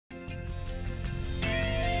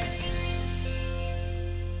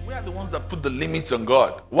are the ones that put the limits on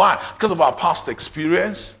God. Why? Because of our past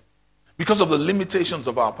experience, because of the limitations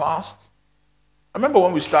of our past. I remember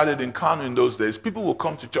when we started in Kano in those days, people will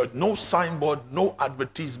come to church, no signboard, no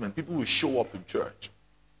advertisement. People will show up in church.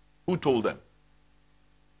 Who told them?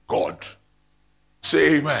 God.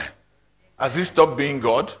 Say amen. Has he stopped being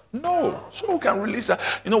God? No. So we can release that.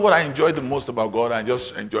 You know what I enjoy the most about God? I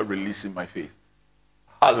just enjoy releasing my faith.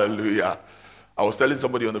 Hallelujah. I was telling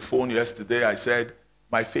somebody on the phone yesterday, I said,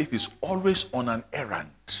 my faith is always on an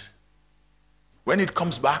errand. When it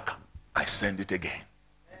comes back, I send it again.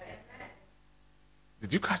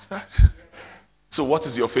 Did you catch that? So what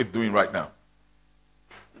is your faith doing right now?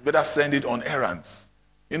 You better send it on errands.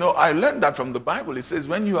 You know, I learned that from the Bible. It says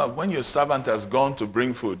when your servant has gone to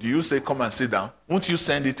bring food, you say, come and sit down. Won't you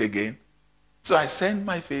send it again? So I send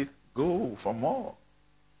my faith, go for more.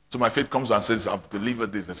 So my faith comes and says, I've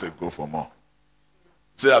delivered this. I say, go for more.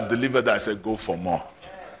 Say, I've delivered that. I say, go for more.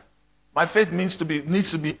 My faith needs to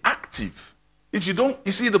be active. If you don't,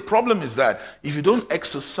 you see, the problem is that if you don't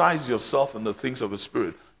exercise yourself in the things of the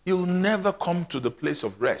Spirit, you'll never come to the place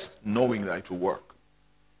of rest knowing that it will work.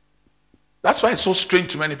 That's why it's so strange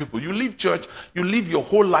to many people. You leave church, you live your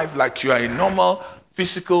whole life like you are a normal,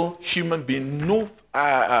 physical human being, no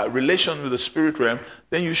relation with the spirit realm.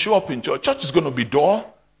 Then you show up in church. Church is going to be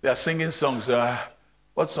dull. They are singing songs.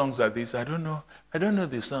 What songs are these? I don't know. I don't know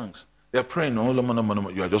these songs. They're praying.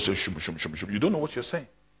 You are just saying, shum, shum, shum, shum. You don't know what you're saying.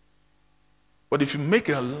 But if you make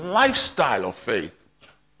a lifestyle of faith,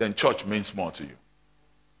 then church means more to you.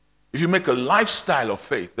 If you make a lifestyle of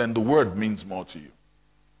faith, then the word means more to you.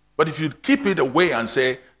 But if you keep it away and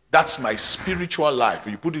say, that's my spiritual life,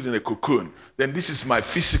 or you put it in a cocoon, then this is my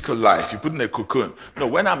physical life. You put it in a cocoon. No,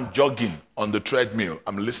 when I'm jogging on the treadmill,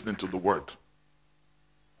 I'm listening to the word.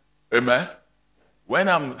 Amen? When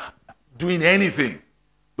I'm doing anything,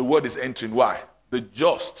 the word is entering. Why? The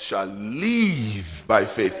just shall live by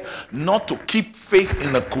faith. Not to keep faith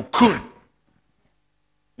in a cocoon.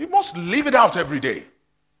 You must live it out every day.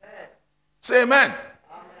 Say amen.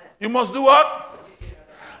 You must do what?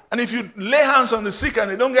 And if you lay hands on the sick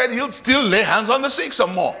and they don't get healed, still lay hands on the sick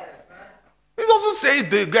some more. It doesn't say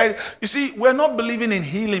they get. You see, we're not believing in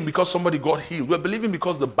healing because somebody got healed. We're believing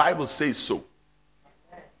because the Bible says so.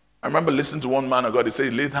 I remember listening to one man of God. He said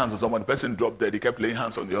he laid hands on someone. The person dropped dead. He kept laying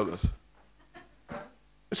hands on the others.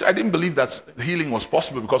 He said, I didn't believe that healing was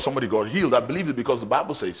possible because somebody got healed. I believed it because the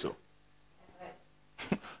Bible says so.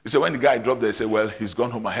 He said, when the guy dropped there, he said, well, he's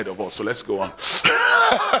gone home ahead of us, so let's go on.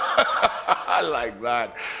 I like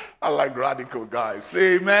that. I like radical guys.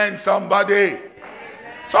 Say amen, somebody. Amen.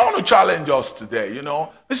 So I want to challenge us today, you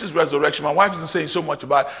know. This is resurrection. My wife isn't saying so much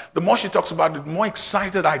about it. The more she talks about it, the more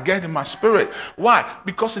excited I get in my spirit. Why?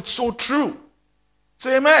 Because it's so true.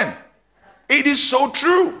 Say amen. It is so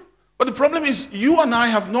true. But the problem is you and I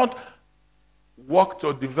have not worked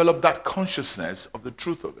or developed that consciousness of the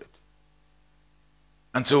truth of it.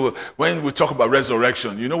 And so when we talk about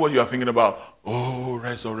resurrection, you know what you are thinking about? Oh,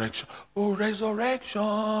 resurrection. Oh, resurrection.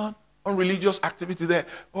 On religious activity there.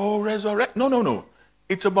 Oh, resurrection. No, no, no.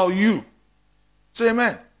 It's about you. Say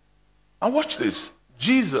amen. And watch this.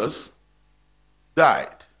 Jesus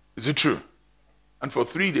died. Is it true? And for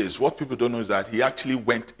 3 days, what people don't know is that he actually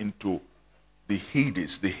went into the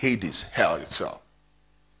Hades, hell itself.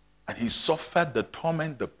 And he suffered the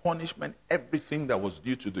torment, the punishment, everything that was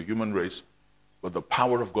due to the human race. But the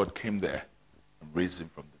power of God came there and raised him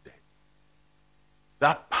from the dead.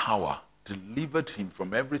 That power delivered him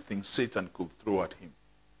from everything Satan could throw at him.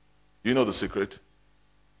 You know the secret?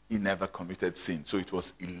 He never committed sin, so it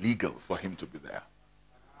was illegal for him to be there.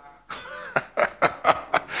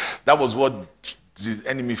 That was what the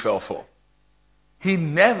enemy fell for. He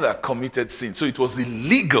never committed sin, so it was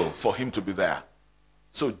illegal for him to be there.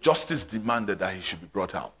 So justice demanded that he should be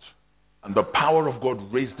brought out. And the power of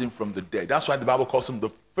God raised him from the dead. That's why the Bible calls him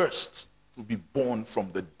the first to be born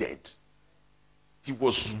from the dead. He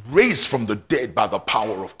was raised from the dead by the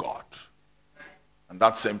power of God. And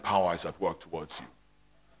that same power is at work towards you.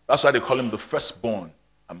 That's why they call him the firstborn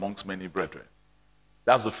amongst many brethren.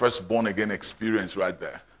 That's the first born again experience right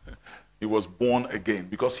there. He was born again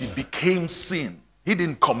because he became sin. He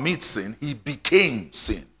didn't commit sin, he became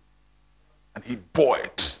sin. And he bore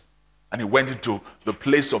it. And he went into the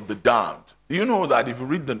place of the damned. Do you know that if you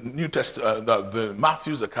read the New Testament, the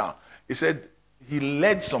Matthew's account, he said he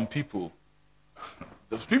led some people.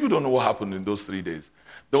 Those people don't know what happened in those 3 days.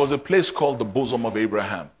 There was a place called the bosom of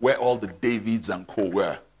Abraham, where all the Davids and co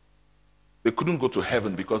were. They couldn't go to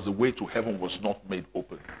heaven because the way to heaven was not made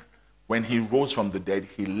open. When he rose from the dead,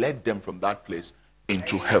 he led them from that place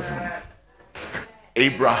into heaven.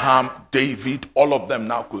 Abraham, David, all of them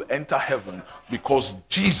now could enter heaven because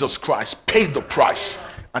Jesus Christ paid the price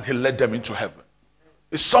and he led them into heaven.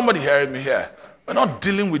 Is somebody hearing me here? We're not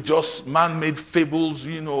dealing with just man-made fables,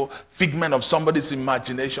 figment of somebody's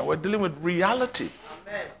imagination. We're dealing with reality.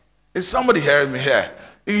 Amen. Is somebody hearing me here?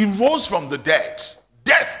 He rose from the dead.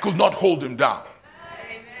 Death could not hold him down.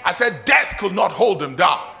 Amen. I said death could not hold him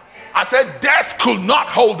down. I said death could not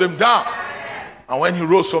hold him down. And when he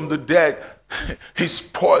rose from the dead, he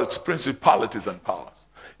spoiled principalities and powers.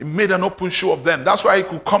 He made an open show of them. That's why he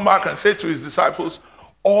could come back and say to his disciples,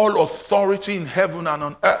 all authority in heaven and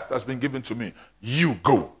on earth has been given to me. You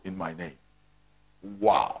go in my name.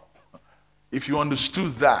 Wow. If you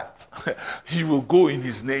understood that, you will go in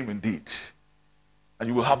his name indeed. And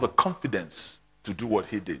you will have the confidence to do what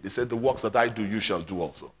he did. He said, the works that I do, you shall do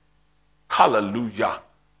also. Hallelujah.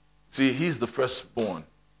 See, he's the firstborn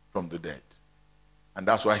from the dead. And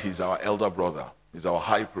that's why he's our elder brother. He's our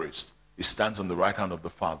high priest. He stands on the right hand of the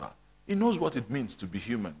Father. He knows what it means to be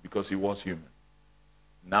human because he was human.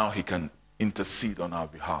 Now he can intercede on our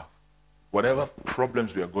behalf. Whatever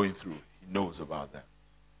problems we are going through, he knows about them.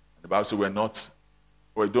 And the Bible says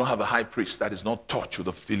we don't have a high priest that is not touched with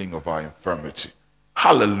the feeling of our infirmity.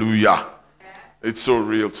 Hallelujah. It's so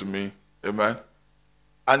real to me. Amen.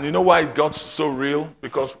 And you know why it got so real?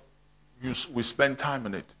 Because we spend time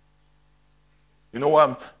in it. You know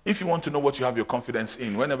what? If you want to know what you have your confidence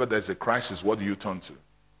in, whenever there's a crisis, what do you turn to?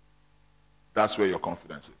 That's where your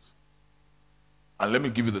confidence is. And let me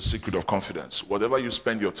give you the secret of confidence. Whatever you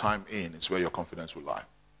spend your time in is where your confidence will lie.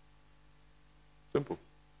 Simple.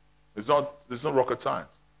 There's no rocket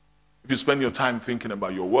science. If you spend your time thinking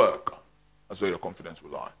about your work, that's where your confidence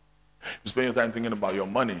will lie. If you spend your time thinking about your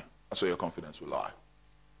money, that's where your confidence will lie.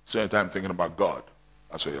 Spend your time thinking about God,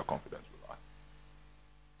 that's where your confidence will lie.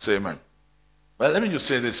 Say amen. Well, let me just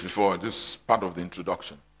say this before, this part of the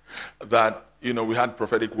introduction, that, we had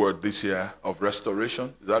prophetic word this year of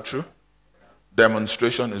restoration. Is that true?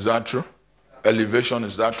 Demonstration, is that true? Elevation,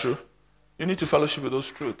 is that true? You need to fellowship with those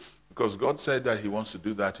truths because God said that he wants to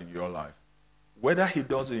do that in your life. Whether he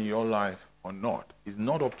does it in your life or not is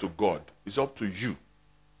not up to God. It's up to you.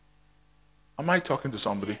 Am I talking to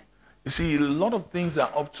somebody? You see, a lot of things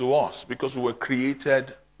are up to us because we were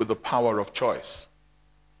created with the power of choice.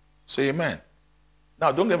 Say amen.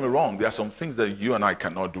 Now, don't get me wrong. There are some things that you and I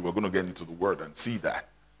cannot do. We're going to get into the word and see that.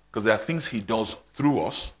 Because there are things he does through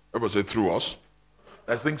us. Everybody say through us.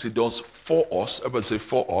 There are things he does for us. Everybody say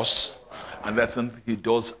for us. And that's something he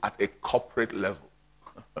does at a corporate level.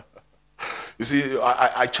 You see,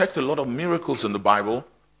 I checked a lot of miracles in the Bible,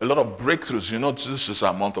 a lot of breakthroughs. This is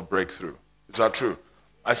our month of breakthrough. Is that true?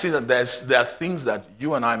 I see that there are things that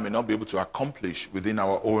you and I may not be able to accomplish within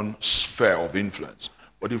our own sphere of influence.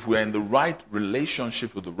 But if we're in the right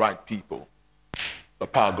relationship with the right people, the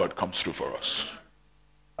power of God comes through for us.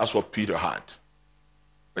 That's what Peter had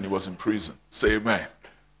when he was in prison. Say amen.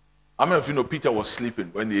 How many of you know Peter was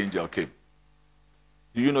sleeping when the angel came?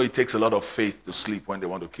 Do you know it takes a lot of faith to sleep when they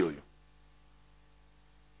want to kill you?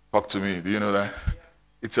 Talk to me. Do you know that?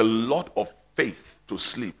 It's a lot of faith to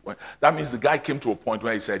sleep. That means the guy came to a point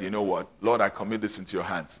where he said, you know what, Lord, I commit this into your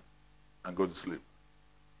hands and go to sleep.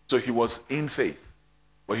 So he was in faith.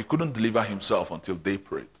 But he couldn't deliver himself until they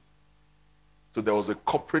prayed. So there was a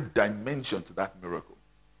corporate dimension to that miracle.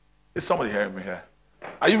 Is somebody hearing me here?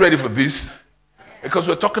 Are you ready for this? Because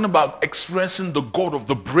we're talking about experiencing the God of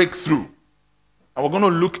the breakthrough. And we're going to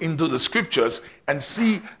look into the scriptures and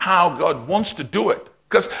see how God wants to do it.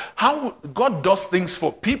 Because how God does things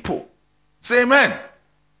for people. Say amen.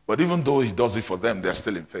 But even though he does it for them, they're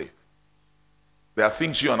still in faith. There are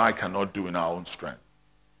things you and I cannot do in our own strength.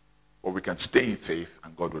 But we can stay in faith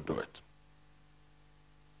and God will do it.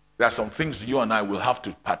 There are some things you and I will have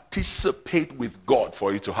to participate with God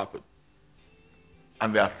for it to happen.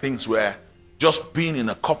 And there are things where just being in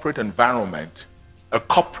a corporate environment, a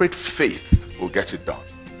corporate faith will get it done.